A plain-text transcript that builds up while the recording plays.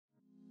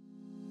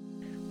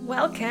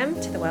Welcome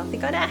to The Wealthy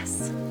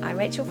Goddess. I'm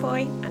Rachel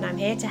Foy and I'm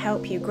here to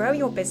help you grow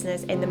your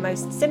business in the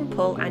most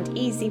simple and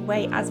easy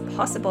way as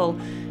possible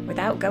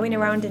without going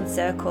around in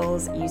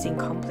circles, using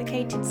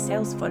complicated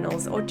sales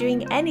funnels or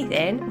doing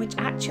anything which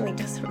actually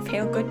doesn't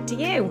feel good to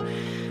you.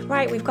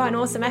 Right, we've got an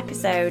awesome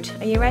episode.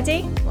 Are you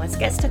ready? Let's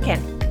get stuck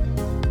in.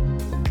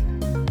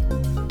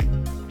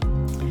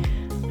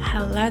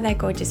 Hello there,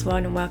 gorgeous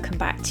one, and welcome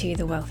back to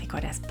the Wealthy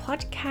Goddess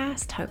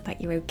podcast. Hope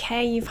that you're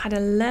okay. You've had a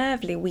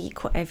lovely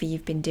week, whatever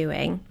you've been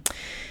doing.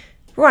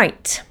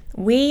 Right,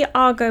 we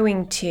are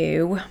going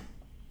to,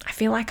 I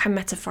feel like I'm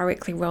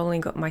metaphorically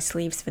rolling up my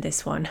sleeves for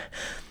this one.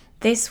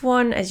 This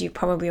one, as you've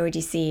probably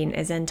already seen,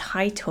 is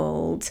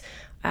entitled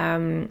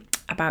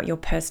about your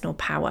personal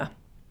power.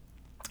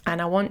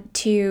 And I want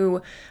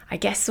to,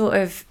 sort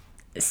of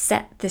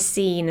set the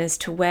scene as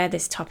to where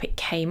this topic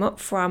came up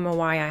from and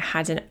why I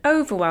had an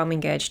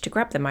overwhelming urge to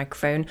grab the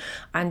microphone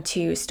and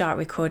to start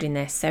recording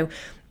this. So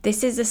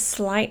this is a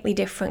slightly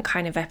different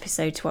kind of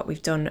episode to what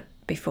we've done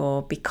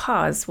before,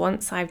 because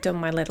once I've done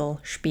my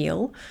little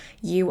spiel,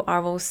 you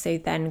are also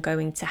then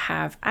going to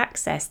have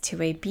access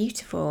to a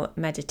beautiful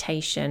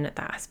meditation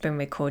that has been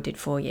recorded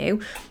for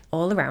you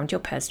all around your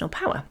personal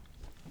power.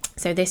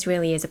 So this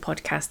really is a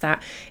podcast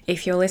that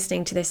if you're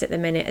listening to this at the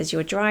minute as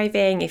you're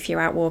driving, if you're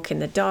out walking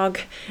the dog,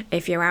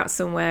 if you're out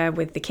somewhere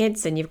with the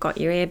kids and you've got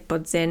your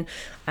earbuds in,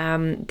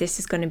 this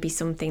is going to be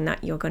something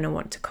that you're going to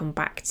want to come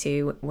back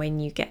to when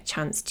you get a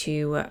chance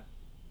to,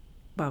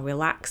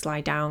 relax,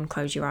 lie down,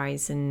 close your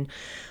eyes, and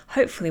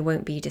hopefully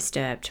won't be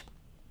disturbed.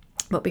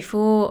 But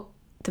before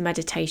the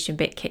meditation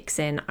bit kicks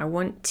in, I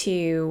want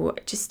to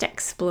just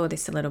explore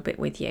this a little bit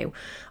with you.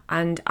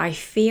 And I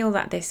feel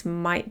that this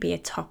might be a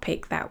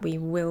topic that we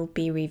will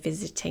be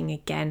revisiting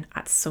again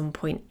at some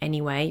point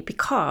anyway,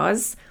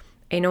 because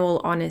in all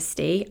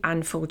honesty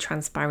and full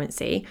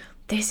transparency,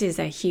 this is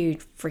a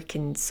huge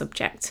freaking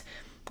subject.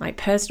 Like,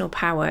 personal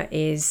power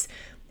is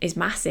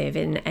massive,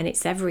 and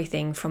it's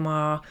everything from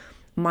our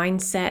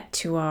mindset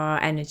to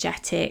our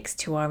energetics,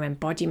 to our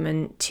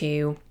embodiment,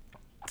 to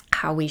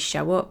how we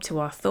show up, to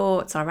our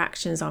thoughts, our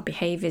actions, our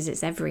behaviors.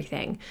 It's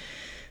everything.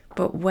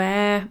 But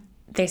where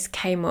this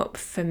came up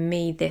for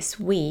me this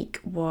week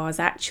was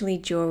actually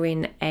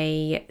during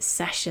a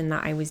session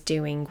that I was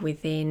doing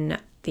within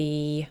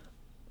the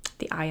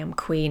I Am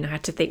Queen. I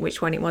had to think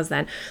which one it was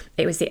then.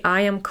 It was the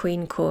I Am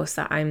Queen course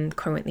that I'm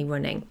currently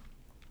running.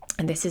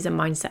 And this is a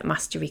mindset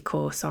mastery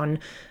course on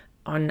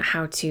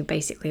how to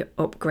basically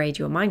upgrade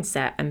your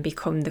mindset and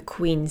become the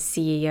queen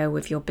CEO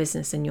of your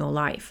business and your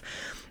life.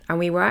 And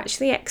we were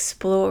actually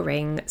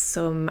exploring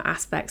some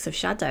aspects of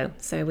shadow.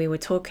 So we were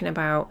talking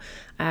about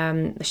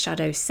the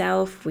shadow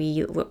self.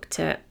 We looked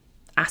at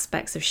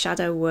aspects of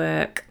shadow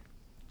work.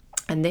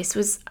 And this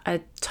was a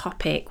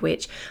topic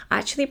which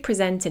actually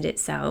presented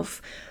itself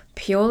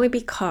purely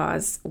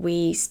because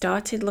we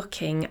started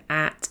looking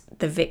at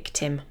the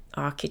victim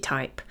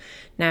archetype.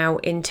 Now,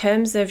 in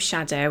terms of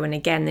shadow, and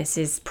again, this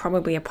is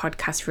probably a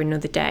podcast for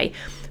another day,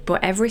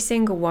 but every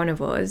single one of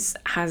us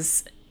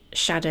has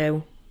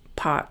shadow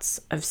parts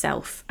of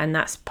self, and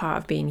that's part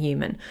of being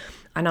human.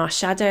 And our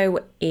shadow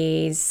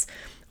is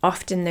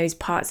often those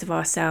parts of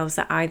ourselves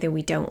that either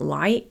we don't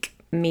like,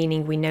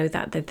 meaning we know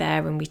that they're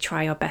there and we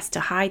try our best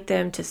to hide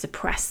them, to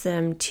suppress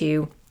them,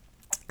 to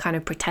kind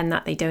of pretend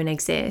that they don't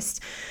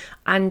exist.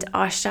 And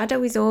our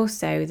shadow is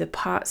also the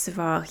parts of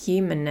our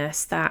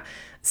humanness that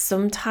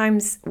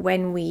sometimes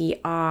when we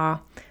are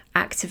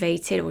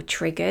activated or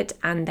triggered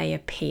and they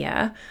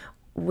appear,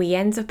 we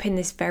end up in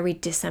this very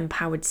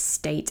disempowered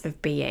state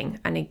of being.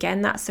 And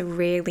again, that's a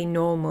really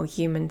normal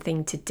human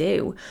thing to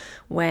do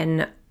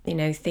when,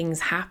 things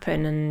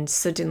happen and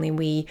suddenly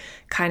we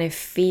kind of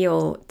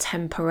feel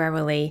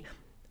temporarily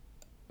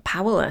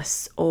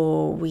powerless,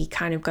 or we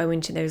kind of go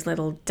into those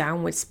little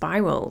downward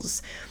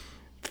spirals.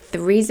 The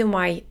reason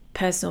why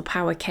personal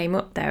power came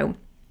up, though,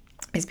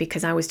 is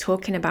because I was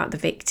talking about the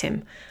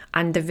victim.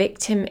 And the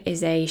victim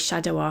is a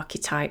shadow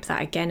archetype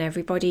that, again,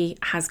 everybody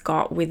has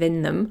got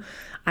within them.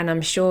 And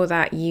I'm sure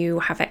that you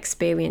have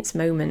experienced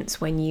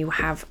moments when you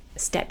have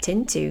stepped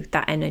into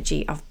that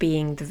energy of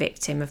being the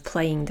victim, of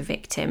playing the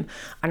victim.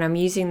 And I'm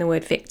using the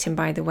word victim,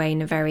 by the way,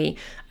 in a very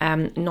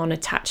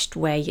non-attached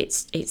way.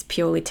 It's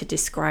purely to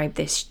describe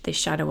this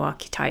shadow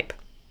archetype.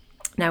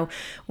 Now,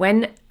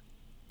 when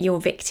your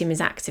victim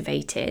is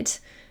activated,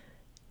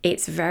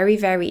 it's very,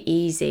 very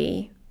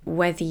easy,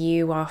 whether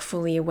you are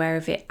fully aware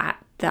of it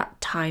at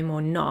that time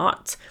or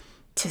not,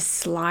 to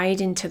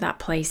slide into that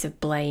place of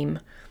blame.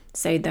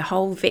 So the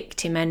whole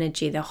victim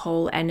energy, the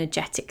whole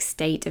energetic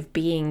state of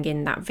being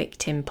in that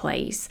victim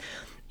place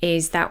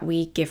is that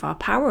we give our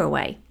power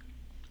away.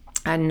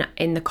 And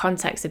in the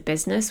context of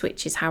business,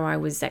 which is how I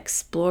was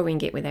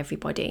exploring it with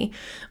everybody,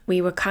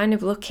 we were kind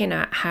of looking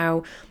at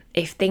how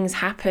if things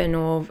happen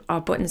or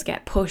our buttons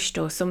get pushed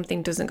or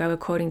something doesn't go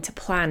according to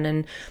plan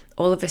and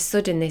all of a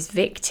sudden this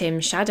victim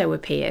shadow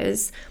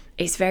appears,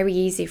 it's very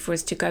easy for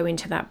us to go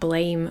into that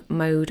blame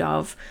mode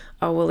of,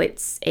 oh, well,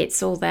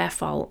 it's all their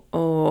fault,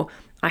 or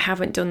I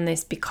haven't done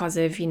this because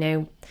of,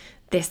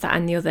 this, that,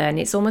 and the other. And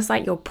it's almost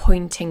like you're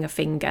pointing a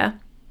finger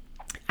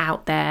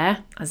out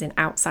there, as in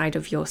outside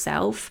of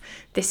yourself.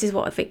 This is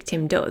what a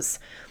victim does.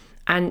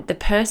 And the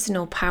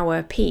personal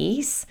power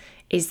piece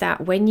is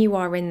that when you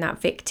are in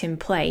that victim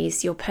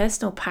place, your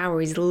personal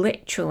power is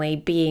literally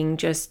being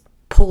just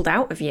pulled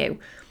out of you.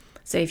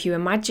 So if you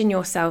imagine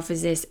yourself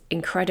as this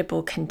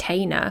incredible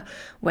container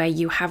where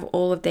you have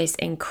all of this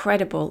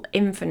incredible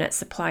infinite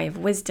supply of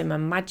wisdom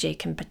and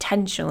magic and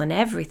potential and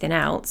everything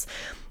else,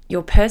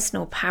 your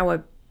personal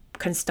power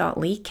can start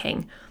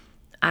leaking.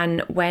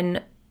 And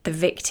when the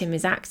victim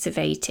is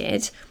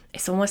activated,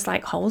 it's almost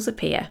like holes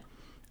appear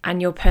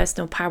and your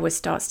personal power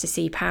starts to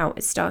seep out.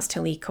 It starts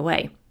to leak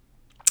away.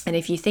 And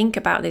if you think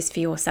about this for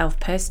yourself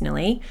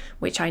personally,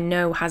 which I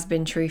know has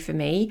been true for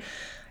me,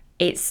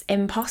 it's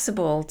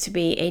impossible to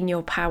be in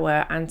your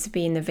power and to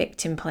be in the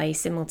victim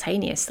place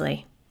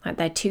simultaneously. Like,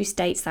 they're two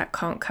states that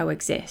can't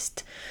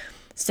coexist.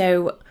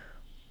 So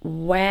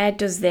where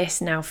does this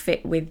now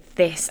fit with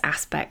this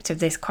aspect of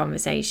this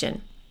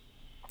conversation?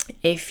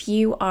 If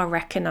you are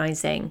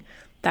recognizing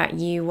that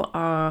you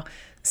are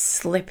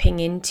slipping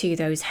into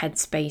those head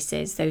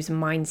spaces, those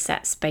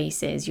mindset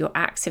spaces, you're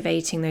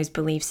activating those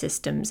belief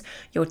systems,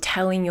 you're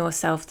telling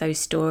yourself those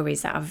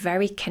stories that are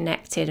very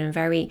connected and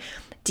very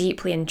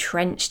deeply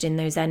entrenched in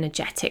those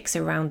energetics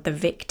around the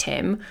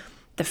victim,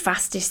 the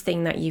fastest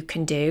thing that you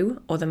can do,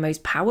 or the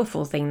most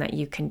powerful thing that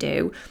you can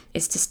do,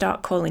 is to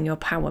start calling your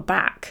power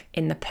back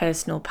in the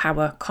personal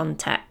power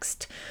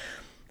context.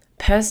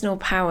 Personal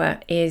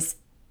power is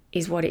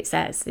what it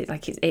says.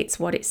 It's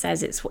what it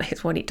says. It's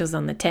what it does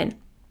on the tin.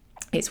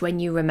 It's when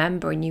you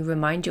remember and you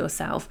remind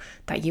yourself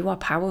that you are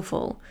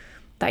powerful,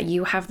 that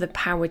you have the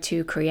power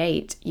to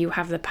create, you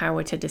have the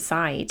power to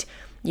decide,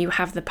 you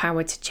have the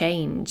power to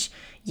change,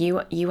 you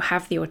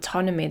have the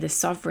autonomy, the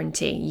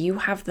sovereignty, you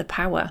have the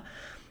power.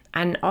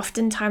 And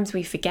oftentimes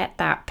we forget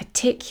that,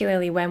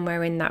 particularly when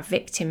we're in that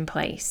victim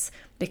place,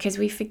 because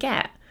we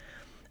forget.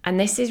 And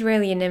this is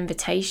really an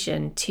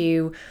invitation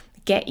to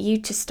get you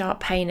to start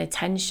paying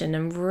attention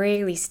and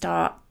really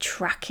start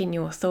tracking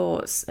your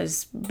thoughts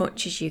as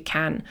much as you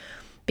can,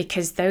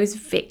 because those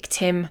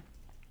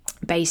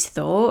victim-based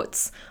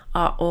thoughts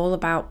are all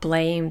about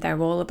blame.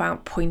 They're all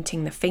about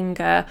pointing the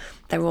finger.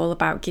 They're all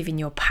about giving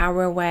your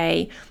power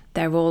away.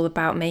 They're all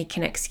about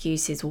making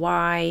excuses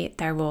why.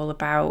 They're all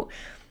about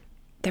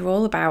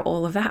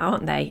all of that,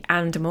 aren't they?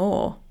 And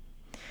more.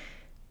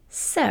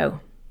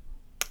 So,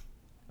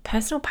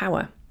 personal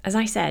power. As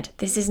I said,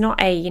 this is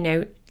not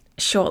a,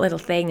 short little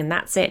thing and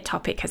that's it,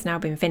 topic has now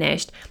been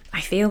finished.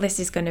 I feel this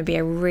is going to be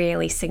a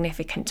really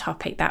significant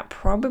topic that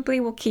probably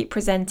will keep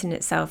presenting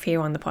itself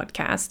here on the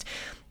podcast,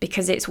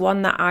 because it's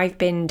one that I've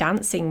been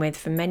dancing with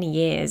for many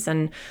years,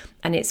 and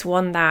it's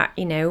one that,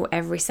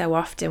 every so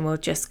often will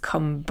just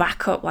come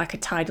back up like a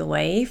tidal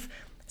wave.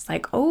 It's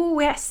like, oh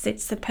yes,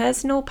 it's the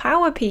personal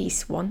power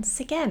piece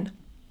once again.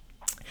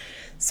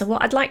 So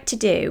what I'd like to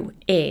do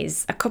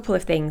is a couple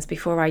of things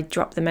before I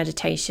drop the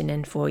meditation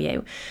in for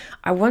you.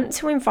 I want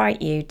to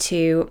invite you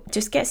to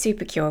just get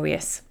super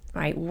curious,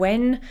 right?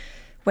 When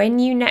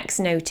you next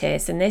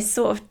notice, and this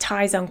sort of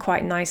ties on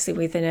quite nicely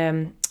with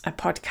a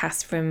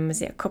podcast from,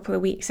 was it a couple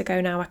of weeks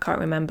ago now? I can't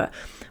remember.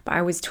 But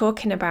I was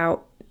talking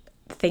about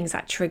things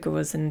that trigger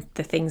us and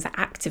the things that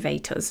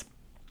activate us,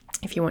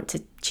 if you want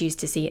to choose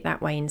to see it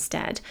that way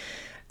instead.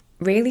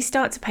 Really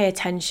start to pay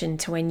attention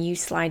to when you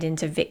slide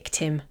into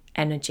victim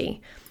energy.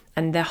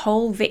 And the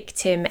whole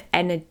victim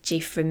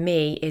energy for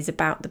me is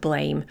about the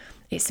blame.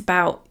 It's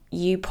about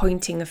you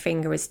pointing the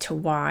finger as to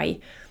why.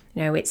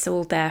 It's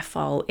all their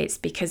fault. It's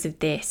because of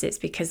this. It's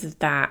because of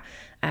that.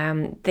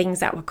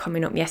 Things that were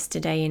coming up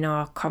yesterday in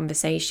our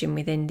conversation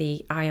within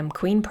the I Am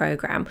Queen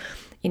program,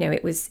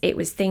 it was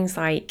things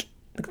like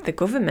the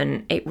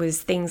government. It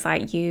was things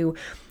like you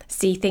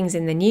see things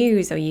in the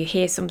news or you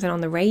hear something on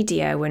the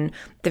radio, and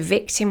the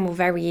victim will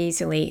very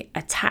easily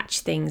attach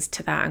things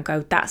to that and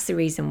go, that's the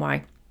reason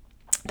why.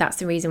 That's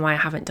the reason why I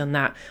haven't done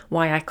that,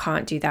 why I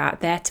can't do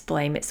that. They're to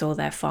blame. It's all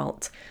their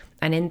fault.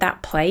 And in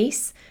that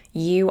place,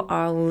 you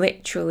are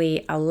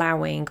literally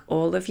allowing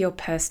all of your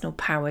personal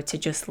power to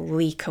just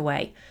leak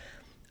away.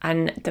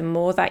 And the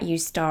more that you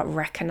start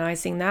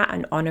recognizing that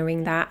and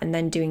honoring that and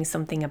then doing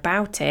something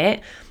about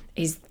it,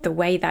 is the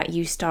way that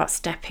you start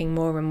stepping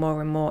more and more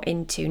and more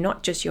into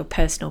not just your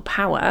personal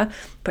power,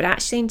 but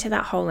actually into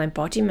that whole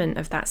embodiment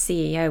of that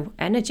CEO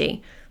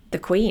energy, the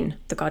queen,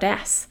 the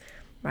goddess,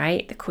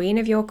 right? The queen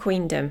of your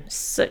queendom.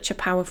 Such a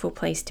powerful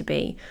place to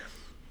be.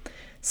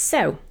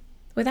 So,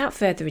 without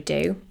further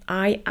ado,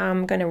 I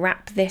am going to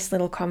wrap this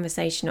little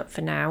conversation up for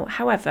now.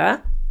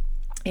 However,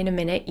 in a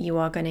minute, you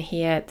are going to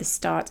hear the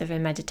start of a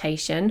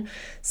meditation.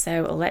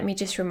 So let me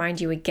just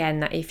remind you again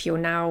that if you're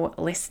now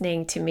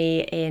listening to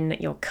me in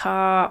your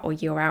car, or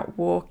you're out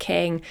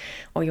walking,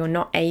 or you're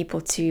not able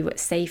to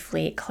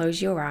safely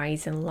close your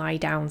eyes and lie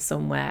down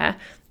somewhere,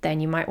 then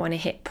you might want to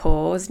hit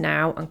pause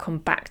now and come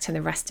back to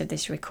the rest of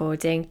this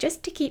recording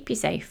just to keep you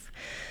safe.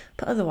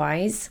 But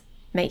otherwise,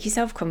 make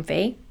yourself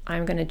comfy.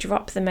 I'm going to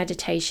drop the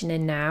meditation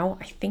in now.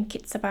 I think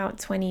it's about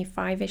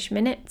 25-ish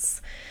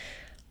minutes.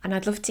 And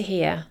I'd love to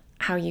hear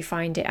how you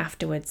find it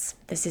afterwards.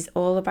 This is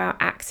all about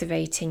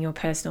activating your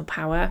personal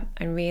power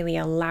and really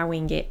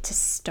allowing it to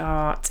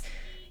start,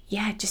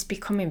 just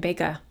becoming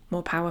bigger,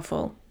 more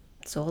powerful.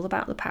 It's all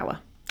about the power.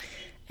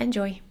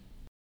 Enjoy.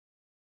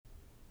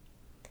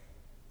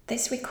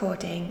 This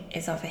recording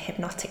is of a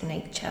hypnotic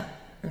nature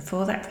and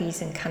for that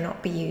reason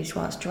cannot be used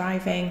whilst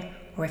driving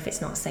or if it's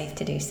not safe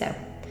to do so.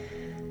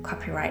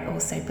 Copyright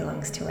also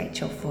belongs to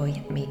Rachel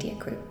Foy Media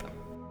Group.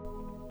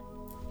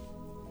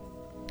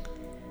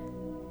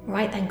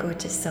 Right then,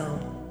 gorgeous soul,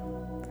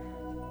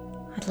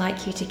 I'd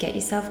like you to get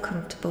yourself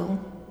comfortable,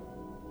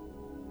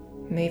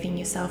 moving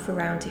yourself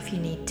around if you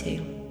need to,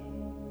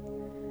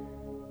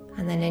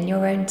 and then in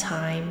your own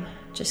time,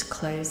 just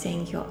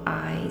closing your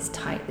eyes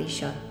tightly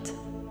shut.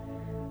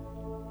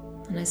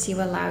 And as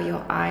you allow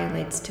your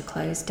eyelids to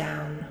close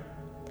down,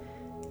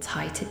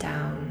 tighter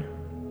down,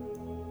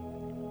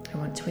 I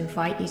want to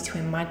invite you to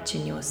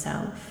imagine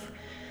yourself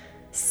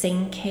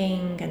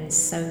sinking and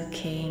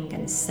soaking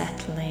and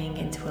settling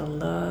into a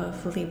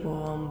lovely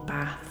warm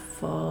bath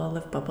full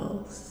of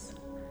bubbles.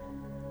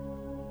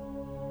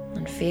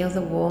 And feel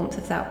the warmth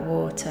of that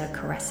water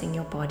caressing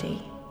your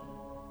body,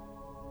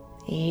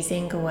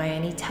 easing away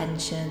any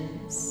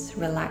tensions,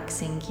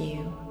 relaxing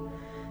you,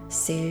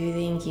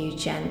 soothing you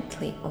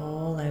gently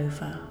all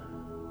over.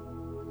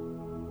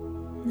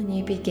 And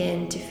you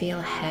begin to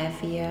feel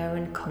heavier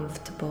and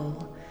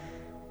comfortable,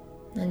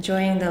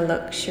 enjoying the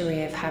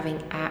luxury of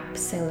having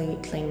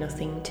absolutely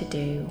nothing to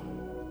do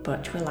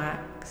but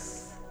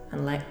relax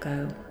and let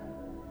go.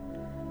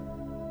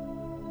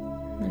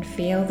 And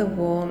feel the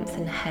warmth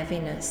and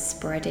heaviness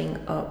spreading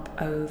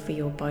up over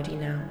your body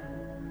now,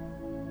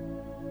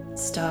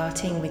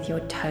 starting with your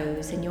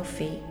toes and your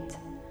feet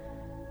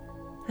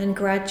and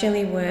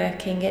gradually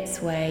working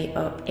its way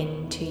up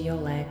into your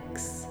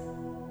legs.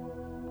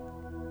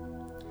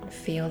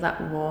 Feel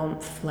that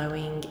warmth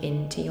flowing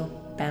into your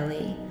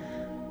belly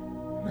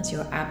as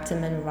your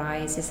abdomen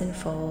rises and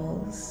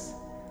falls,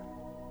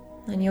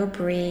 and your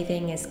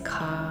breathing is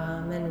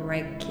calm and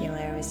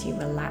regular as you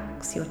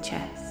relax your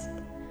chest.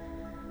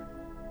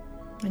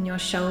 And your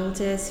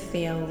shoulders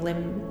feel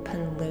limp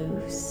and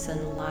loose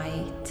and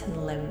light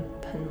and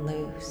limp and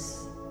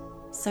loose,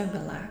 so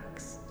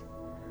relaxed.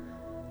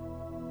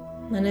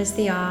 And as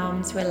the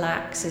arms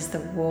relax, as the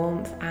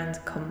warmth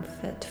and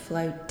comfort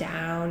flow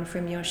down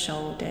from your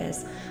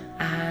shoulders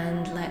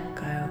and let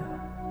go,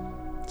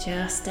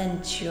 just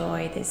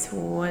enjoy this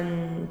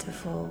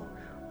wonderful,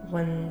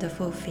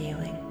 wonderful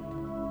feeling.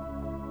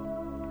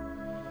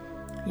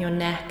 Your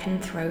neck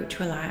and throat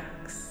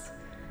relax,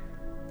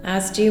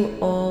 as do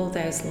all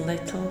those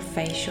little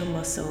facial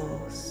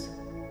muscles,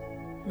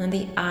 and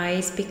the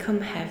eyes become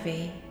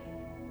heavy,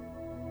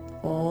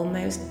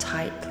 almost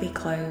tightly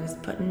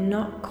closed, but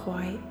not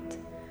quite,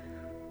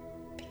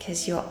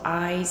 because your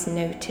eyes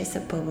notice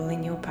a bubble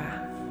in your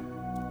bath.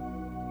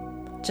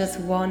 Just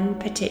one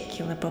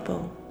particular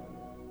bubble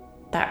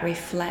that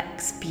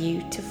reflects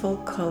beautiful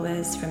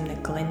colours from the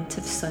glint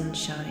of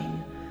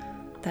sunshine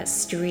that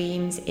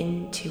streams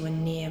into a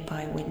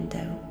nearby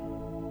window.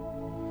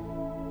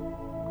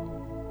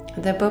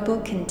 The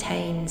bubble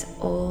contains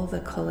all the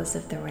colours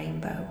of the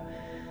rainbow,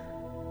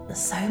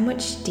 so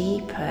much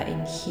deeper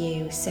in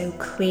hue, so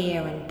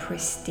clear and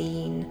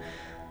pristine.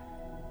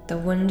 The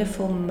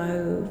wonderful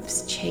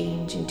mauves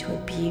change into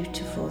a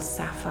beautiful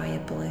sapphire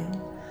blue,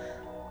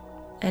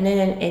 and in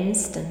an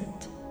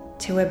instant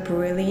to a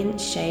brilliant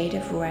shade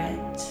of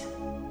red,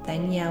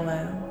 then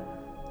yellow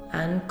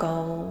and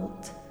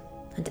gold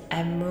and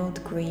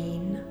emerald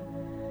green.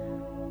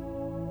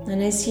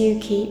 And as you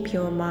keep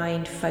your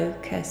mind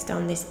focused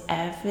on this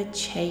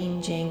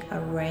ever-changing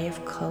array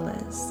of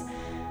colours,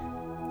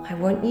 I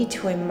want you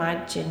to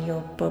imagine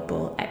your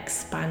bubble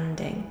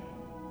expanding,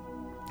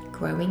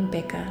 growing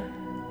bigger,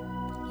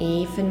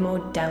 even more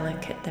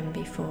delicate than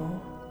before.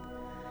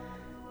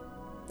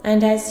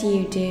 And as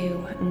you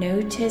do,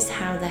 notice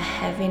how the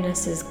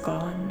heaviness is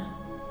gone,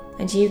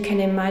 and you can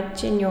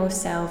imagine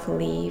yourself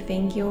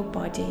leaving your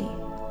body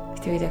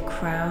through the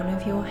crown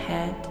of your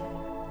head,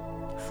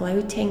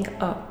 floating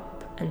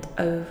up and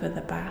over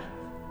the bath.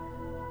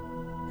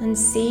 And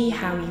see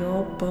how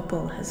your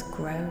bubble has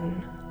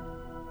grown.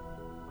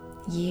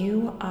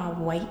 You are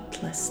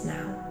weightless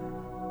now,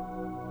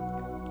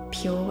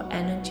 pure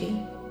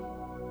energy.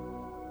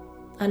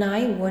 And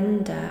I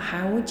wonder,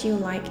 how would you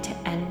like to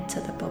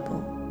enter the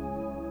bubble?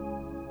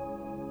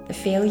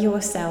 Feel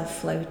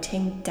yourself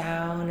floating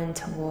down and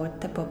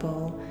toward the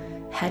bubble,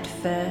 head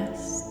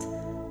first,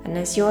 and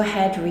as your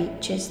head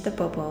reaches the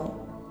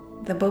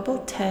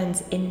bubble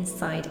turns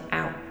inside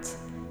out,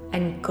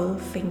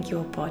 engulfing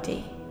your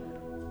body,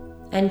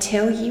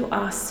 until you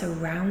are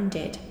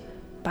surrounded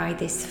by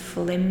this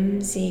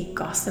flimsy,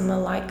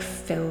 gossamer-like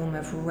film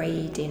of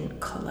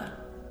radiant colour,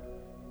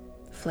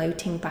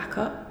 floating back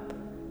up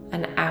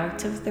and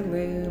out of the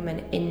room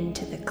and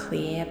into the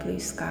clear blue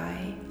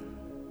sky,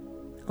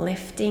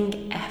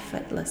 lifting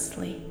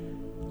effortlessly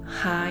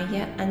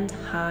higher and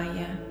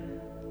higher,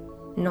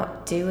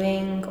 not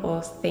doing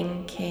or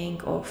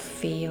thinking or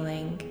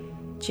feeling,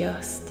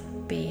 just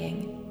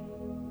being.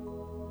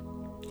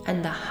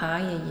 And the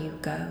higher you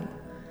go,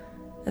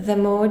 the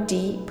more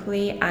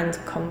deeply and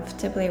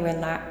comfortably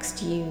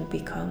relaxed you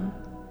become.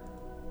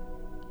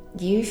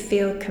 You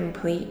feel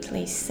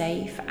completely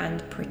safe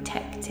and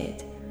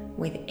protected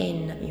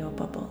within your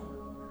bubble.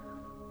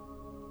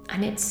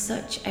 And it's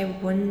such a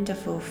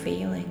wonderful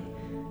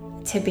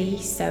feeling to be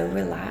so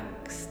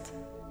relaxed.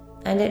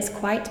 And it's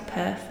quite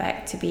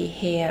perfect to be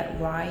here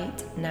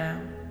right now.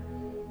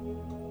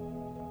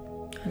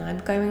 And I'm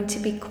going to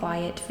be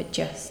quiet for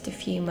just a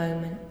few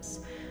moments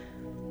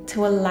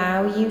to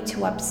allow you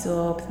to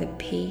absorb the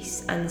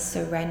peace and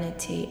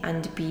serenity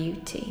and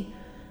beauty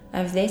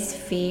of this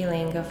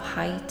feeling of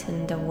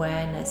heightened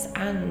awareness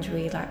and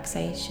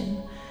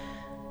relaxation.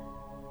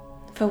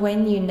 For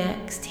when you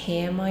next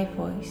hear my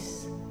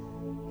voice,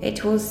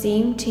 it will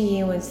seem to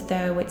you as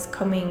though it's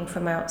coming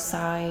from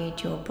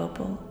outside your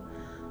bubble,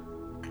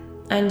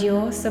 and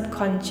your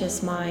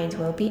subconscious mind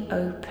will be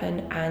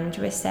open and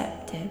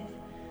receptive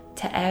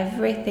to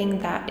everything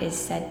that is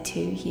said to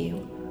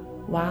you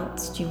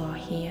whilst you are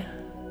here.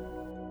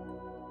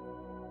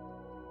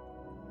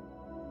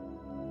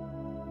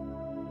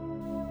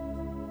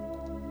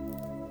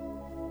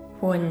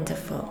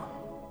 Wonderful.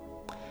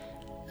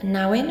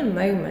 Now in a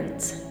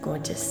moment,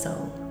 gorgeous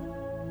soul,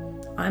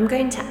 I'm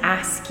going to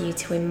ask you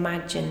to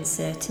imagine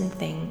certain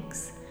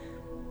things.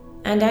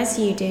 And as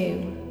you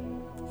do,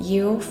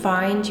 you'll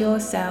find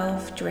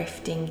yourself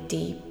drifting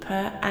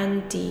deeper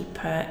and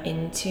deeper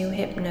into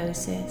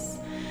hypnosis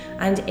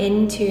and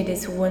into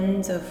this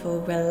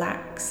wonderful,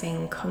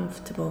 relaxing,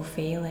 comfortable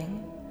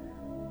feeling.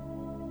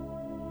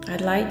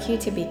 I'd like you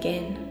to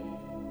begin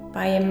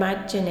by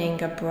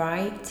imagining a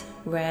bright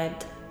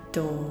red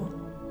door.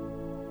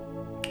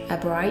 A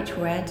bright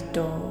red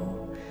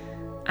door,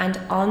 and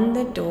on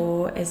the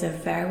door is a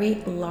very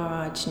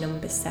large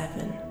number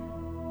 7.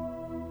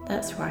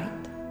 That's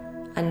right,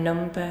 a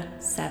number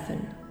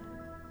 7.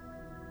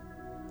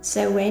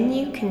 So when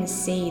you can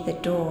see the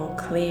door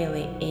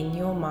clearly in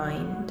your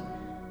mind,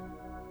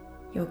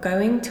 you're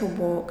going to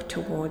walk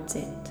towards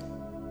it.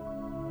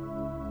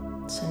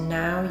 So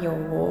now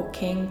you're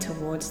walking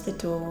towards the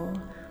door,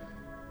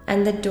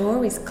 and the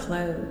door is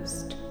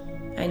closed,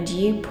 and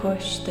you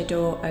push the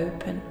door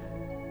open.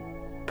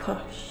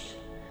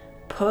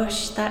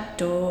 Push that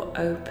door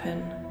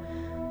open,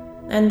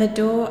 and the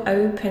door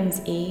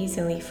opens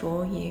easily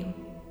for you.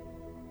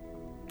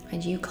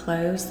 And you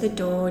close the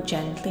door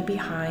gently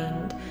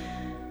behind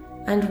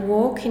and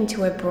walk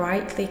into a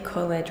brightly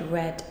coloured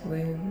red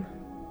room.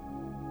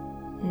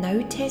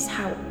 Notice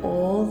how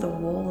all the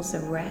walls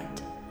are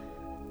red,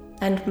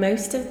 and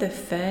most of the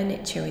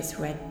furniture is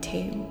red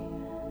too.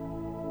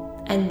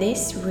 And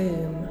this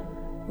room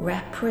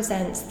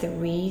represents the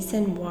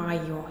reason why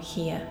you're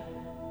here,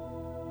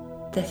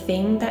 the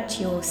thing that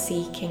you're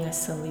seeking a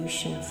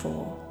solution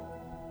for,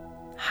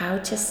 how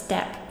to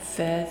step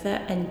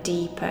further and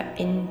deeper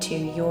into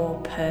your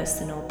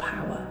personal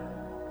power.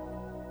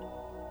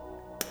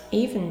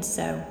 Even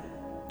so,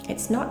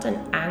 it's not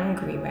an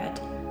angry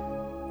red,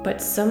 but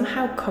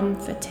somehow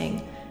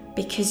comforting,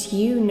 because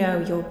you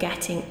know you're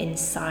getting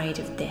inside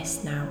of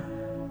this now.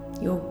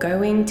 You're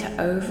going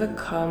to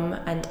overcome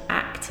and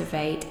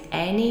activate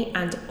any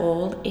and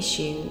all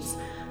issues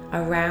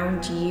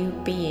around you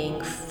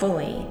being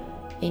fully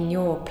in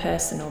your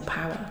personal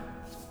power.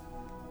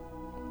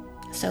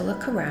 So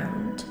look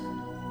around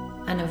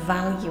and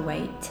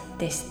evaluate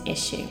this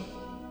issue.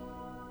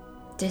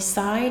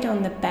 Decide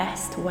on the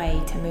best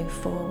way to move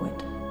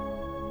forward.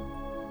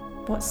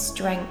 What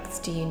strengths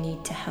do you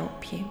need to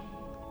help you?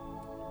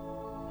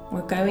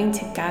 We're going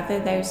to gather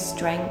those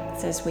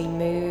strengths as we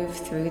move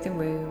through the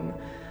room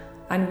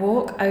and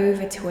walk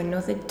over to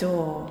another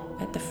door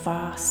at the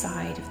far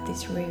side of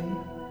this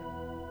room.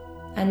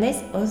 And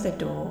this other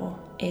door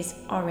is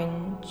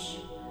orange.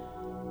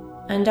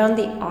 And on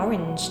the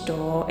orange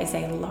door is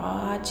a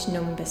large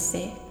number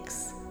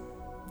 6.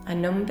 A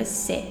number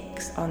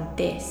 6 on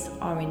this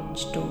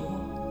orange door.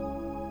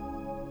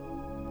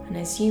 And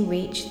as you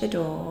reach the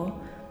door,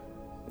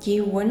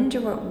 you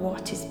wonder at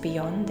what is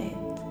beyond it.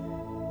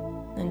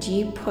 And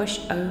you push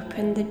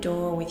open the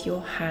door with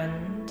your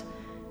hand.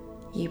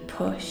 You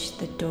push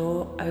the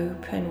door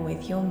open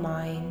with your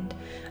mind,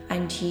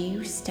 and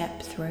you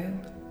step through.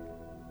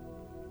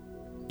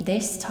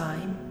 This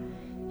time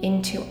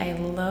into a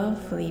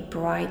lovely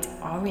bright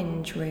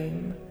orange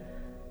room.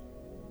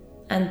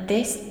 And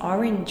this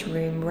orange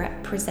room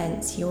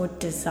represents your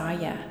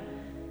desire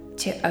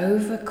to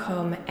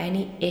overcome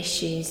any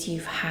issues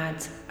you've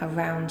had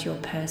around your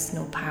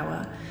personal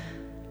power.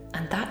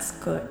 And that's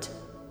good,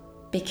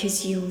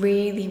 because you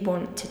really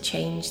want to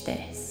change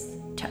this,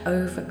 to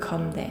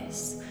overcome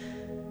this.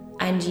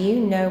 And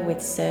you know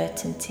with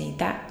certainty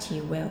that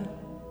you will.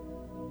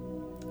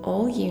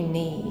 All you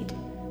need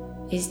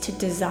is to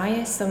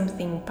desire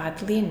something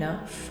badly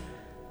enough,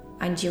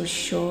 and you'll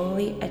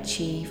surely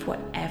achieve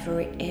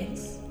whatever it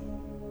is,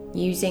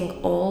 using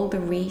all the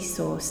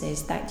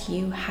resources that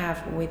you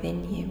have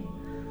within you.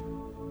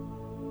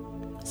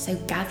 So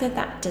gather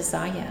that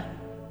desire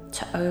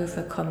to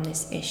overcome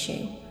this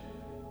issue,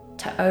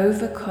 to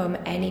overcome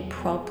any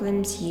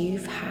problems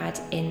you've had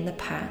in the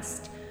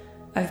past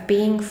of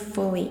being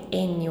fully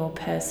in your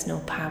personal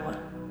power,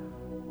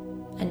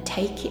 and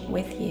take it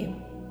with you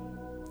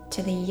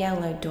to the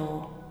yellow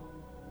door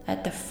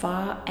at the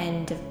far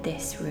end of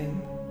this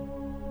room.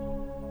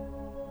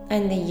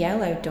 And the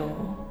yellow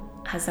door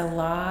has a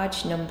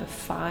large number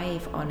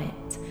 5 on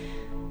it.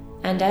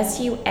 And as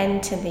you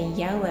enter the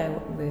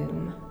yellow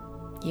room,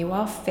 you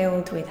are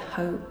filled with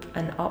hope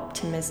and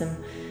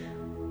optimism.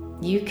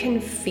 You can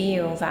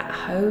feel that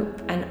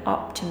hope and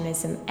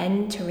optimism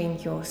entering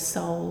your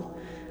soul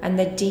and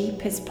the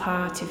deepest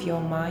part of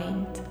your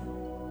mind.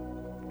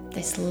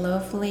 This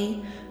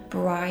lovely,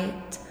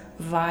 bright,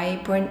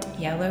 vibrant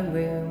yellow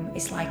room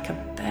is like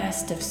a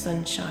burst of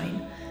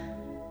sunshine.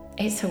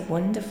 It's a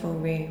wonderful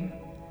room,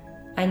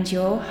 and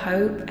your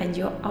hope and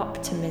your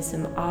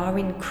optimism are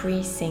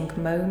increasing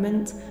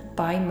moment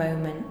by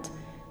moment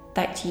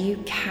that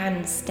you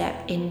can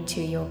step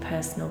into your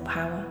personal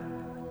power.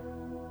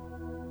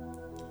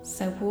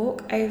 So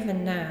walk over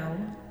now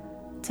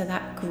to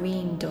that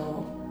green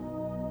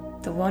door,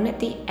 the one at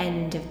the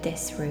end of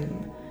this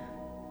room,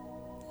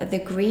 the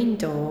green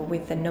door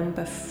with the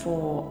number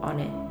 4 on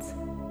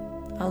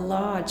it, a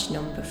large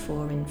number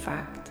 4 in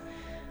fact.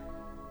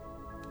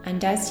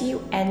 And as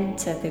you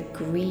enter the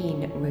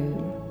green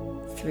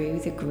room through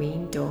the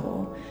green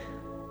door,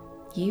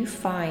 you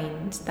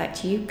find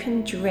that you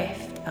can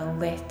drift a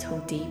little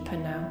deeper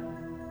now.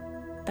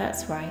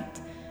 That's right.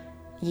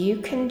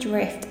 You can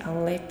drift a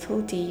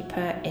little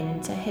deeper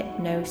into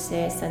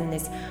hypnosis and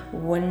this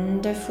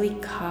wonderfully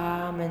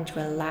calm and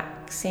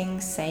relaxing,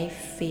 safe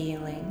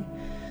feeling,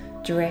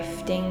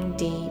 drifting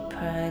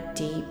deeper,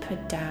 deeper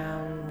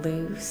down,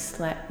 loose,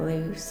 let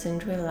loose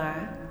and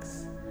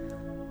relax.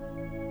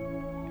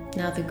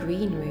 Now the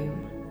green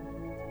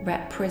room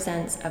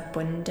represents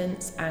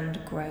abundance and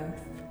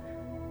growth,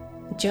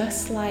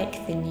 just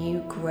like the new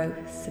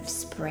growth of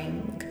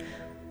spring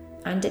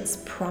and its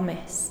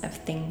promise of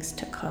things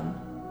to come.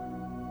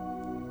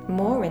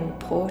 More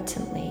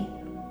importantly,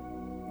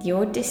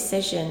 your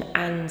decision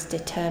and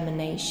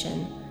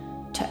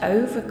determination to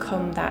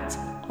overcome that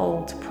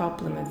old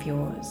problem of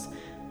yours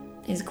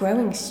is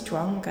growing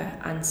stronger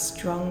and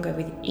stronger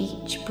with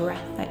each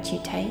breath that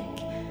you take.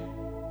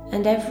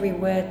 And every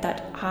word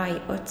that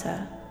I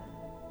utter,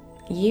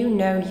 you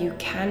know you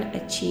can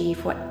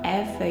achieve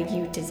whatever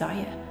you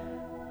desire.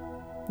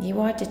 You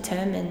are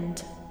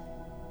determined,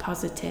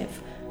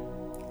 positive,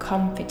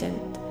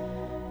 confident,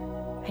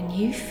 and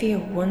you feel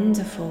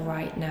wonderful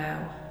right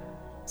now.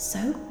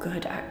 So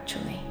good,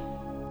 actually.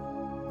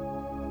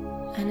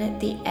 And at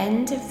the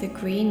end of the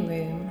green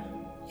room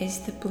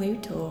is the blue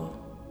door.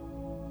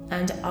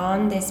 And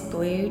on this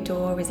blue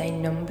door is a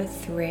number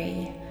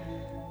 3.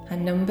 A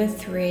number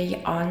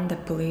 3 on the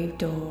blue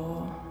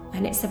door,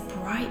 and it's a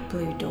bright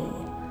blue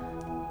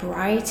door,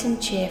 bright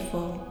and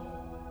cheerful,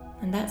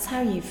 and that's how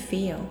you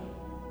feel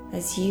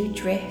as you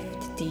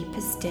drift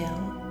deeper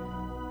still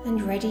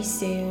and ready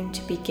soon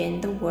to begin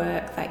the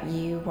work that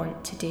you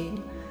want to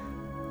do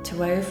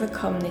to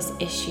overcome this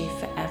issue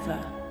forever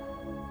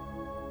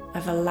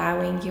of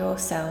allowing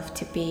yourself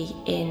to be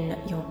in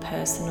your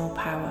personal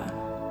power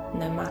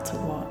no matter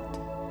what.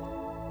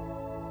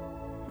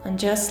 And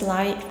just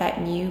like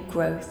that new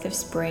growth of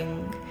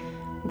spring,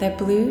 the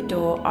blue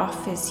door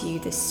offers you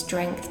the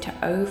strength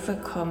to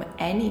overcome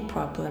any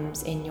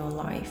problems in your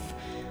life,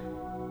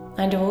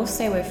 and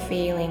also a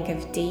feeling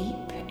of deep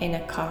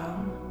inner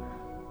calm.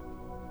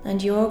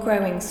 And you're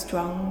growing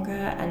stronger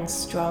and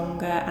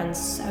stronger and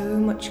so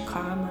much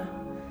calmer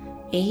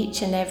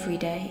each and every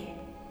day.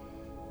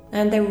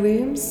 And the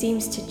room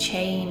seems to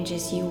change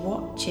as you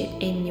watch it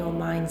in your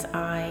mind's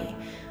eye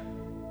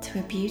to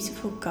a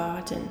beautiful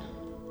garden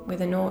with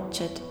an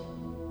orchard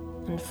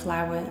and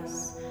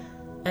flowers,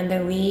 and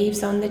the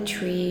leaves on the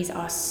trees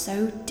are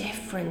so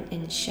different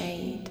in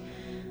shade,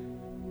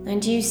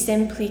 and you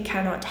simply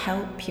cannot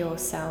help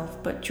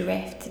yourself but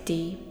drift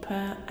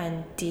deeper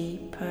and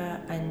deeper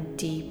and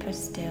deeper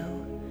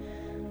still.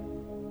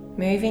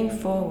 Moving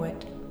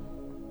forward,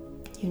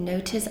 you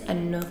notice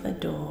another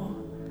door,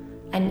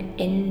 an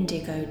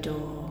indigo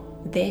door.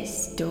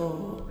 This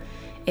door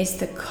is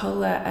the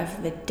colour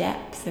of the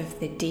depth of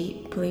the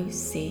deep blue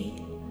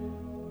sea,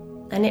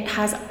 and it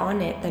has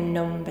on it the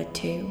number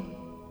 2.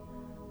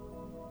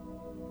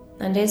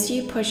 And as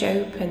you push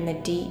open the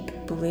deep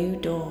blue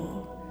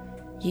door,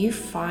 you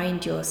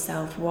find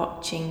yourself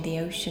watching the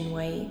ocean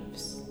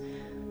waves,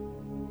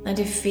 and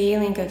a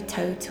feeling of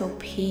total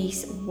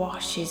peace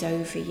washes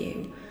over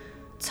you,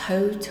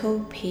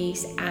 total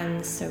peace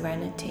and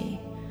serenity.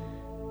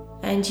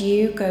 And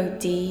you go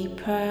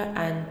deeper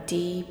and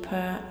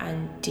deeper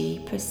and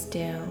deeper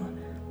still.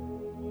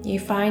 You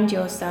find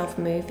yourself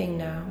moving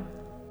now.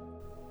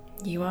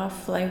 You are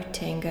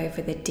floating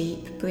over the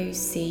deep blue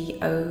sea,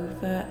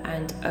 over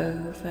and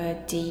over,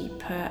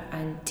 deeper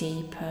and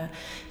deeper,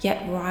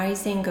 yet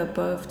rising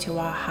above to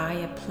a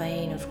higher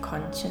plane of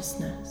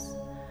consciousness.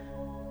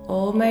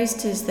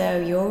 Almost as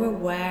though you're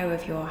aware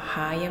of your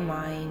higher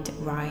mind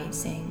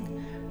rising,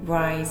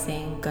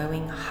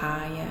 going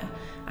higher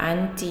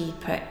and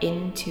deeper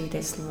into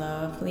this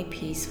lovely,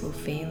 peaceful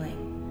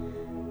feeling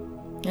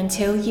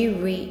until you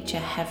reach a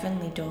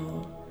heavenly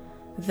door,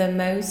 the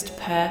most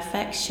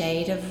perfect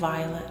shade of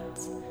violet,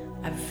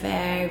 a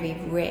very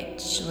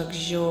rich,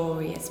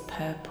 luxurious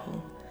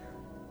purple.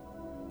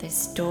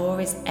 This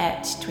door is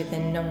etched with the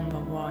number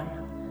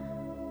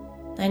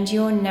 1, and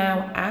you're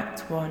now at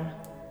one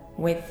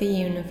with the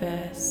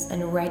universe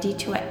and ready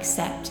to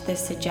accept the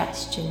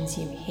suggestions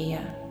you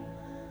hear.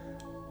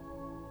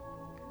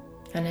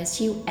 And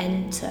as you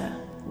enter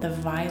the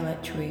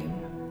violet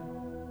room,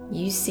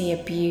 you see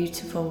a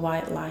beautiful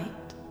white light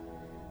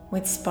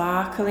with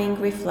sparkling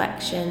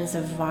reflections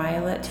of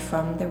violet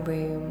from the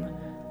room.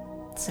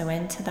 So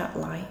enter that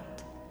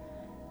light,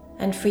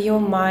 and for your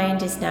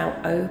mind is now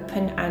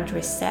open and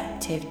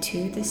receptive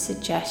to the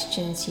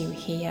suggestions you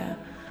hear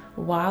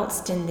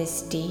whilst in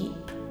this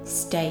deep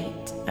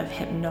state of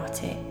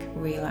hypnotic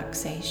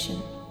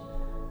relaxation.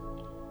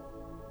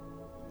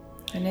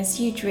 And as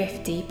you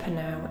drift deeper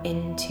now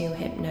into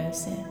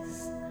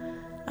hypnosis,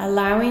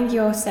 allowing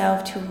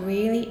yourself to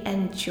really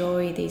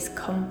enjoy these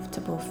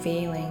comfortable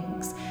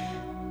feelings,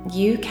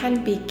 you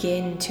can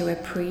begin to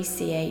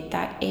appreciate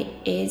that it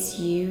is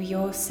you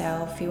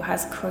yourself who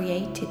has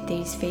created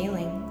these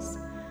feelings.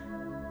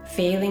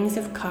 Feelings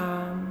of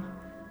calm,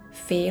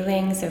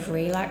 feelings of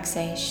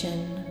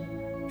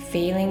relaxation,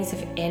 feelings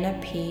of inner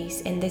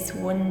peace in this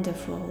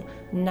wonderful,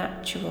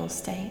 natural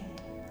state.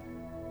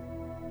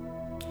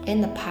 In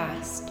the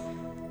past,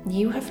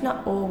 you have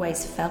not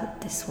always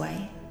felt this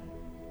way.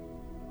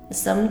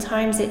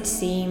 Sometimes it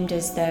seemed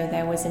as though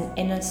there was an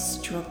inner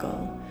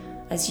struggle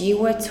as you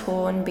were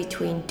torn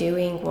between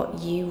doing what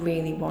you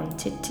really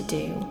wanted to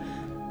do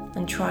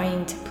and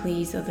trying to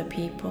please other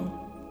people.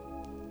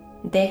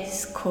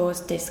 This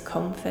caused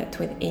discomfort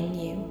within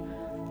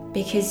you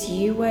because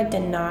you were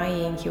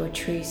denying your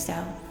true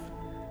self,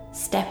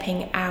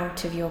 stepping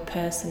out of your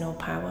personal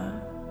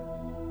power.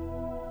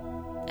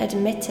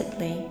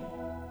 Admittedly,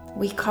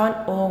 we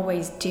can't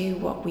always do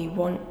what we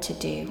want to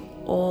do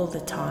all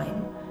the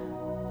time,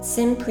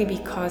 simply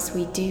because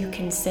we do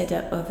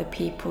consider other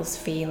people's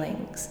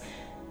feelings.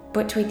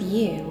 But with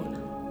you,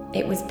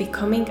 it was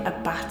becoming a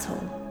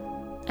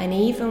battle. And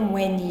even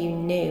when you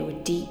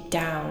knew deep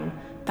down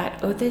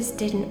that others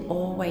didn't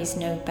always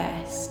know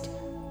best,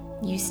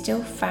 you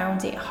still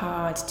found it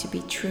hard to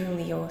be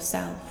truly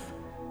yourself,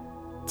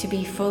 to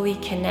be fully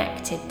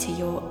connected to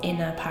your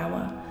inner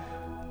power.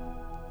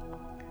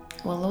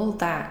 Well, all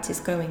that is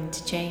going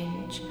to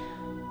change.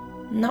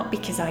 Not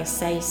because I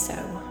say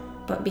so,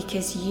 but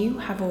because you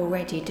have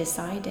already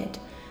decided.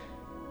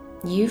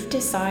 You've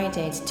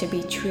decided to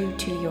be true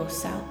to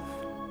yourself,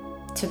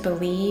 to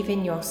believe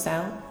in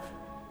yourself,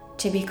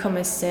 to become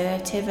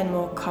assertive and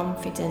more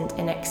confident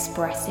in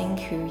expressing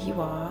who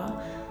you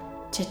are,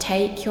 to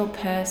take your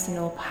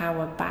personal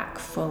power back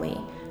fully,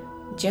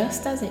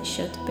 just as it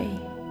should be.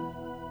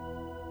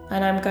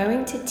 And I'm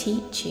going to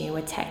teach you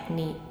a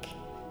technique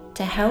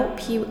to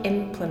help you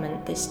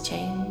implement this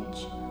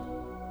change.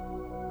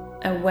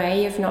 A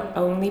way of not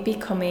only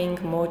becoming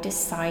more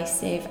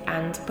decisive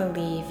and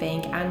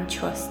believing and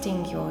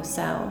trusting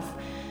yourself,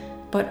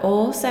 but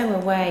also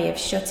a way of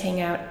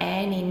shutting out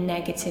any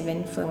negative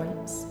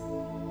influence,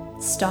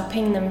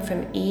 stopping them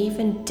from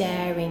even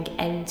daring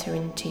enter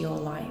into your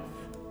life.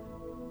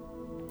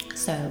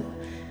 So,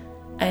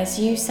 as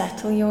you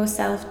settle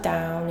yourself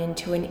down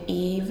into an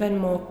even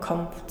more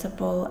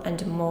comfortable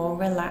and more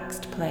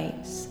relaxed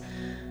place,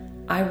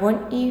 I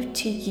want you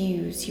to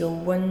use your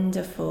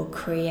wonderful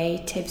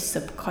creative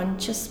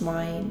subconscious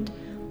mind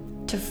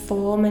to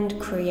form and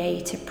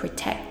create a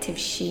protective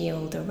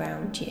shield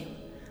around you.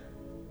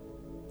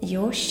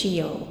 Your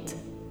shield,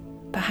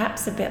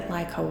 perhaps a bit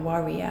like a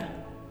warrior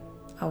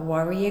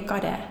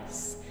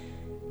goddess,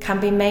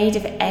 can be made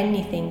of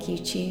anything you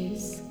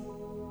choose.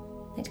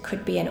 It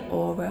could be an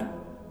aura,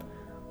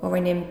 or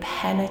an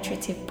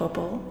impenetrative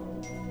bubble,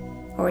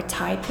 or a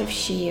type of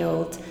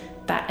shield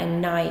that a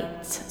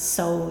knight,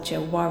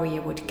 soldier,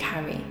 warrior would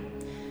carry.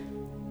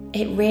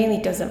 It really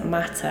doesn't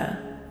matter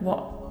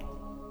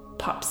what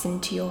pops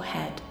into your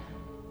head.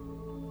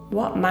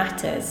 What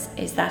matters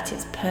is that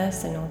it's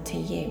personal to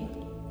you.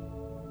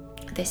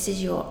 This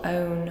is your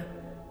own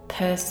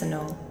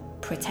personal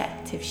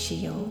protective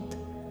shield.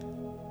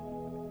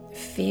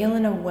 Feel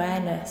an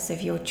awareness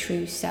of your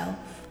true self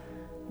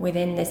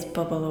within this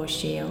bubble or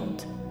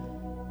shield.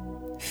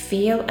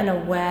 Feel an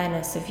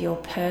awareness of your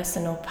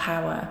personal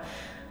power,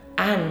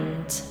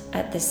 and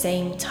at the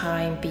same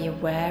time be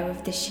aware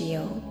of the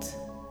shield,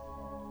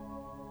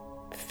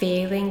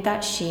 feeling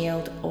that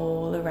shield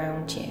all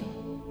around you.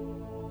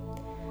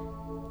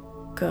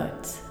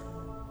 Good.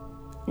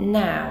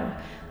 Now,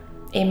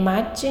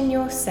 imagine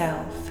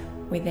yourself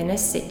within a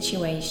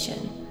situation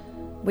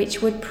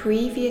which would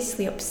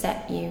previously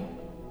upset you,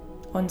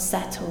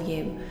 unsettle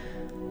you,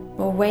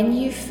 or when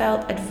you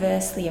felt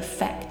adversely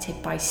affected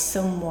by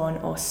someone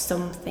or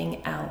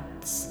something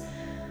else.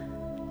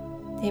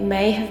 It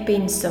may have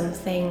been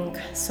something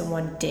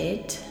someone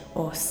did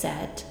or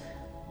said,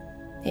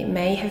 It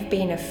may have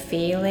been a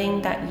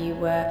feeling that you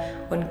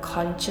were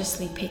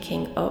unconsciously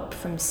picking up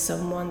from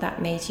someone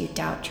that made you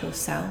doubt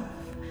yourself.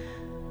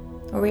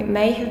 Or it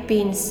may have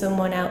been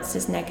someone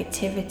else's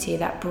negativity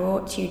that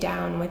brought you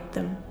down with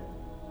them.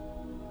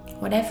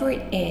 Whatever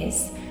it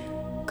is,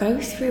 go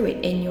through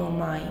it in your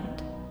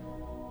mind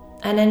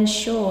and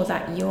ensure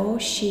that your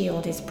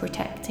shield is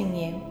protecting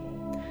you.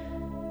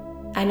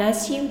 And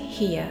as you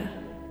hear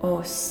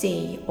or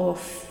see or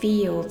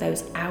feel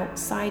those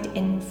outside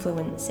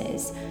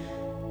influences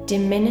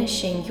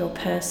diminishing your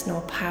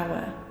personal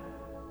power,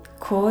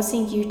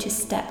 causing you to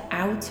step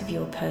out of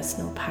your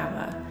personal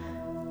power,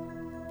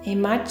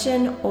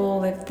 imagine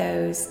all of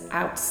those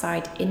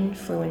outside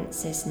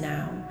influences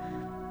now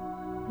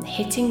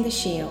hitting the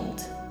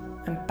shield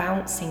and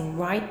bouncing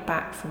right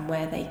back from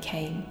where they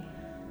came.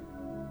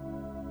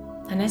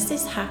 And as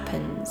this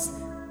happens,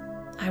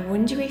 I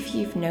wonder if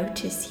you've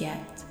noticed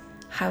yet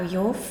how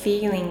your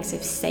feelings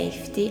of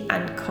safety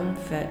and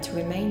comfort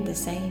remain the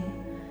same.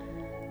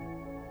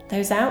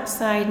 Those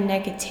outside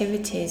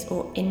negativities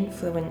or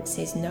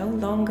influences no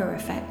longer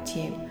affect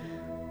you.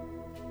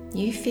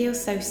 You feel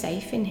so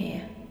safe in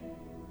here,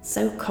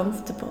 so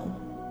comfortable,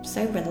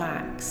 so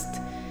relaxed.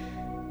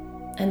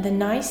 And the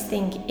nice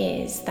thing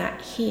is that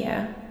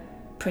here,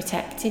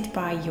 protected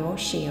by your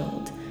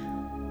shield,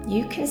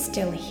 you can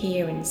still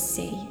hear and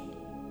see.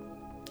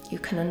 You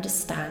can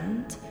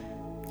understand,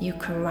 you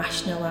can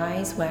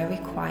rationalize where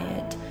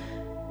required,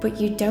 but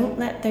you don't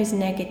let those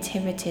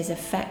negativities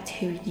affect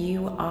who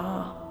you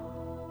are.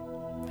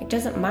 It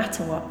doesn't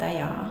matter what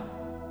they are,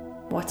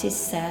 what is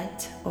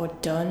said or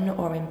done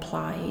or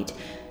implied,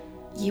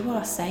 you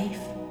are safe,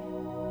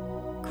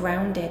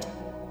 grounded,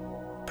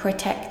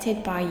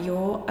 protected by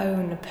your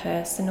own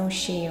personal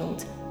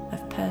shield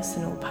of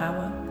personal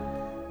power.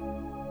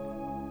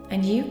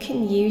 And you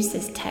can use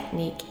this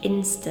technique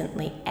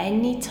instantly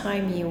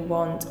anytime you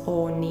want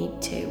or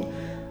need to,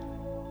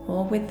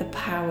 all with the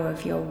power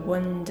of your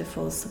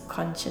wonderful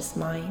subconscious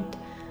mind.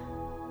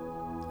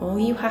 All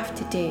you have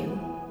to do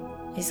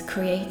is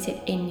create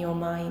it in your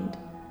mind.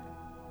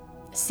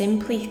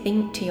 Simply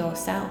think to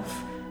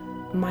yourself,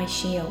 my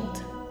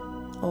shield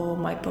or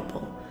my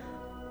bubble.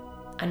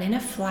 And in a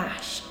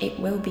flash, it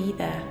will be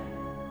there,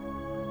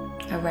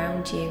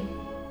 around you,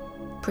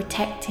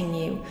 protecting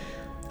you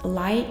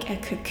like a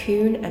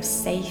cocoon of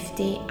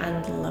safety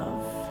and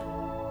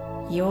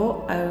love.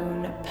 Your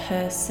own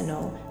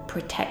personal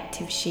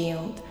protective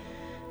shield,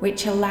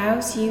 which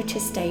allows you to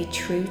stay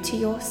true to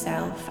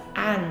yourself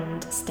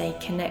and stay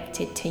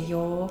connected to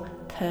your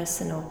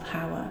personal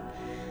power.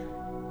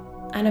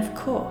 And of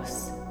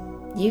course,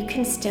 you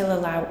can still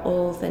allow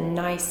all the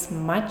nice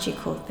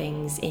magical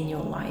things in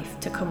your life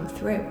to come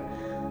through.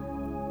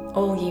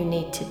 All you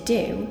need to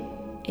do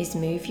is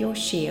move your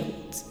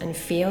shields and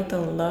feel the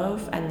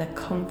love and the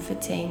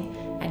comforting,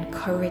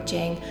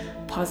 encouraging,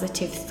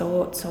 positive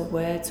thoughts or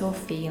words or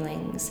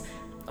feelings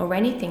or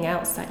anything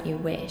else that you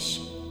wish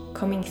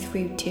coming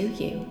through to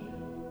you.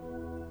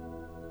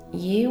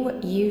 You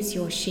use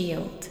your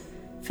shield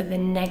for the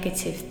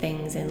negative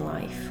things in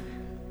life,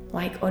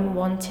 like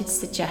unwanted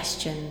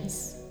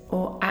suggestions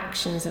or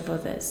actions of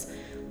others.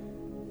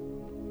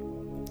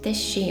 This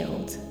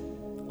shield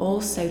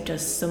also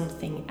does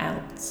something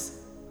else.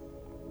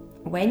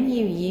 When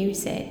you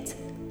use it,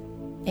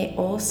 it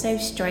also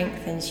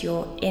strengthens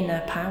your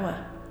inner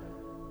power.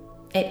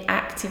 It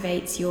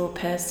activates your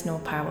personal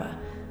power.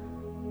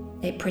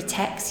 It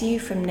protects you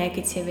from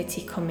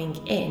negativity coming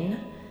in,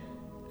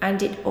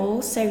 and it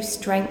also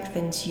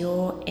strengthens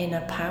your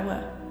inner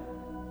power,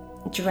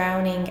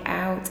 drowning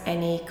out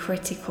any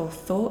critical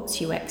thoughts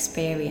you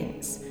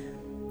experience,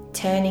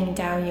 turning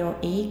down your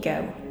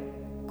ego,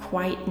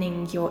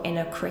 quietening your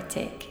inner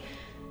critic.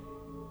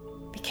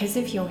 Because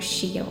of your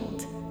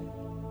shield,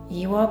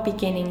 you are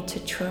beginning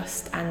to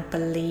trust and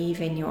believe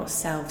in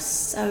yourself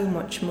so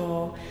much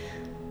more.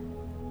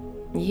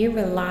 You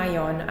rely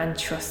on and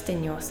trust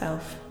in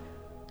yourself.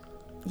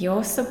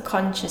 Your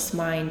subconscious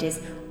mind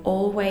is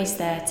always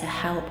there to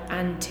help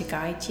and to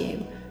guide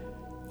you.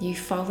 You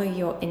follow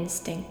your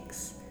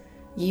instincts.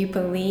 You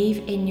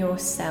believe in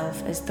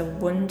yourself as the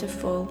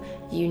wonderful,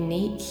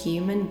 unique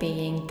human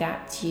being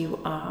that you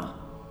are.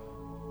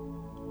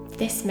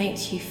 This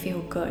makes you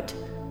feel good,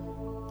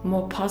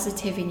 more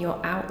positive in your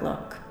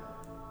outlook,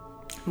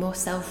 more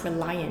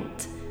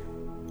self-reliant,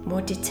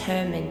 more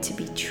determined to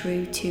be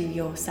true to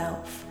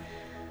yourself.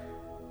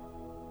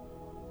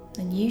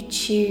 And you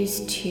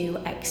choose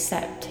to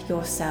accept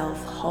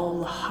yourself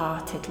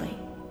wholeheartedly,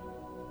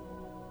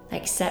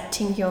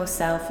 accepting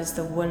yourself as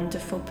the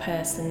wonderful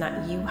person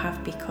that you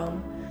have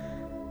become.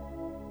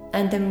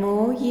 And the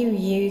more you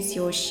use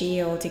your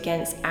shield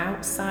against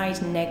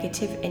outside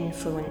negative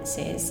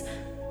influences,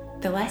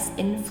 the less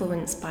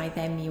influenced by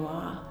them you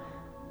are.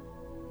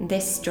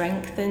 This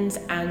strengthens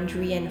and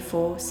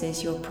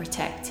reinforces your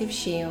protective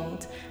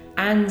shield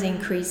and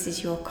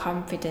increases your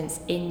confidence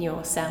in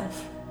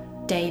yourself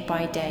day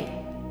by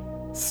day,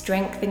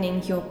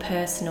 strengthening your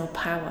personal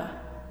power,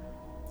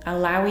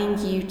 allowing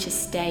you to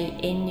stay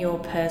in your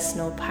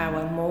personal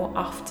power more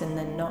often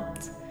than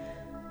not.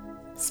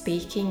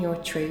 speaking your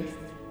truth,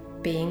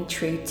 being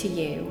true to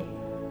you,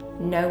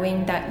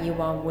 knowing that you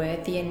are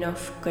worthy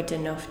enough, good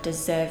enough,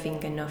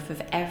 deserving enough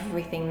of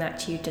everything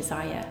that you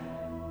desire,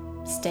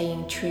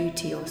 staying true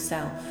to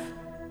yourself,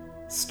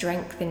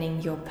 strengthening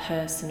your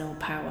personal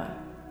power.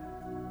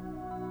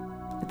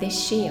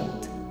 This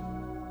shield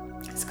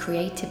is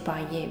created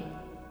by you.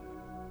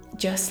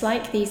 Just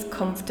like these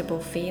comfortable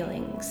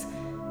feelings,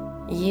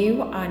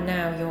 you are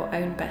now your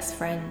own best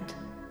friend.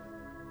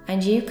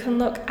 And you can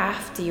look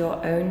after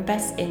your own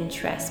best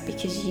interests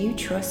because you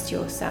trust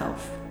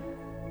yourself.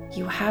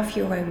 You have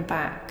your own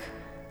back.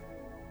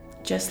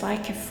 Just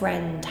like a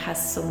friend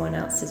has someone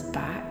else's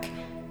back,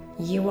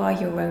 you are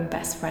your own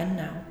best friend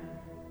now.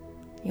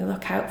 You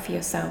look out for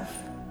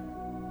yourself.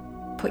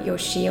 Put your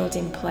shield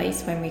in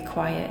place when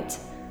required,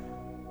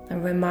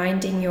 and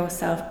reminding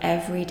yourself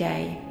every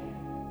day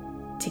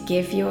to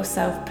give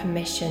yourself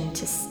permission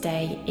to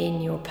stay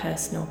in your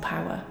personal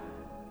power.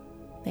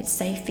 It's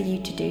safe for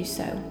you to do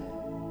so.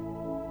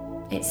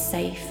 It's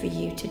safe for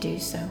you to do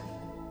so.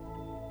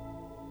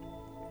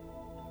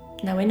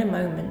 Now, in a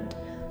moment,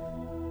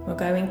 we're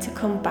going to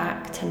come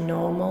back to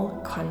normal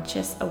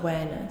conscious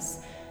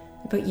awareness,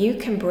 but you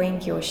can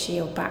bring your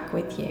shield back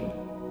with you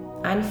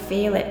and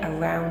feel it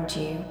around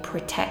you,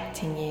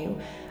 protecting you,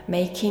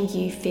 making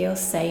you feel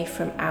safe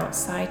from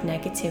outside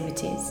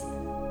negativities.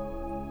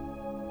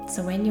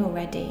 So when you're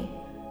ready,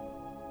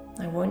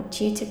 I want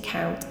you to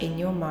count in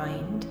your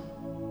mind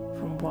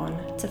from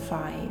 1 to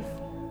 5,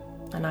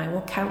 and I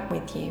will count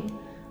with you.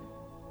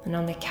 And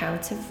on the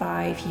count of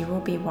 5, you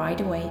will be wide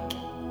awake,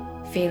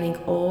 feeling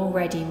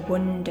already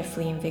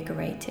wonderfully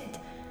invigorated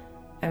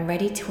and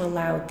ready to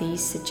allow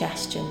these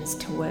suggestions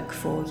to work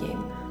for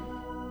you.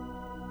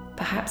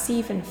 Perhaps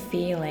even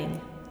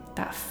feeling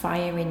that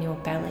fire in your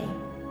belly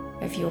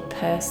of your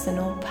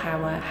personal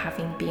power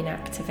having been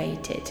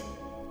activated,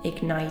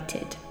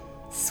 ignited,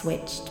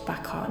 switched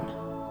back on.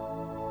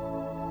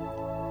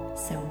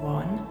 So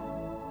 1,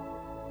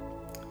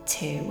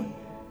 2,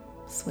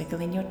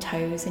 swiggling your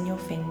toes and your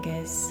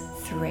fingers.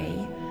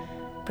 3,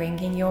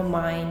 bringing your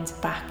mind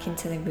back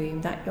into the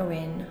room that you're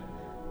in.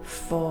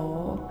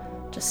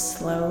 4, just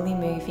slowly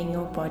moving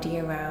your body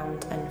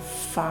around. And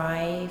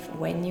 5,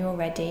 when you're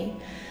ready,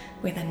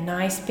 with a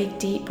nice big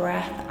deep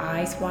breath,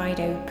 eyes wide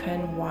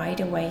open,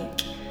 wide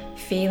awake,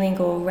 feeling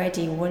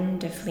already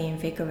wonderfully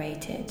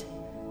invigorated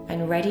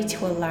and ready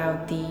to allow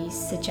these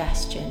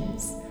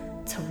suggestions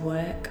to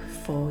work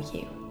for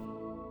you.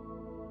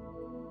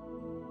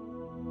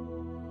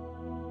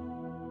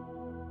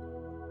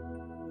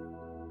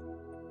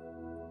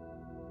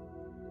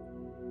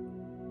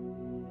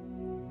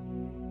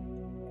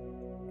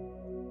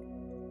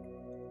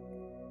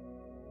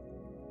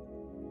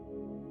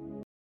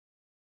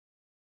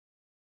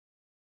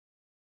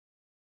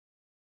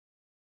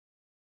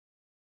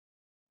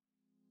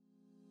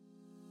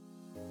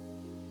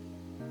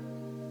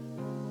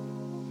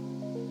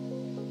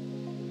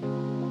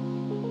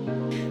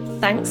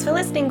 Thanks for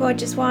listening,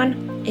 gorgeous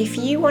one. If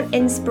you want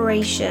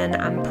inspiration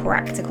and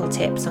practical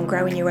tips on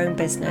growing your own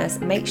business,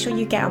 make sure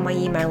you get on my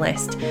email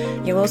list.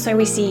 You'll also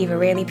receive a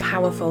really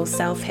powerful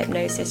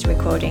self-hypnosis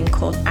recording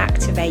called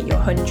Activate Your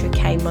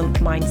 100K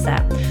Month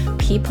Mindset.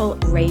 People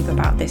rave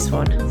about this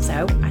one,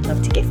 so I'd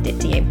love to gift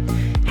it to you.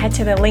 Head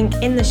to the link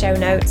in the show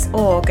notes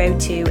or go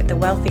to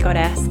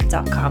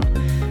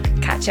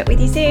thewealthygoddess.com. Catch up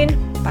with you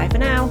soon. Bye for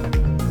now.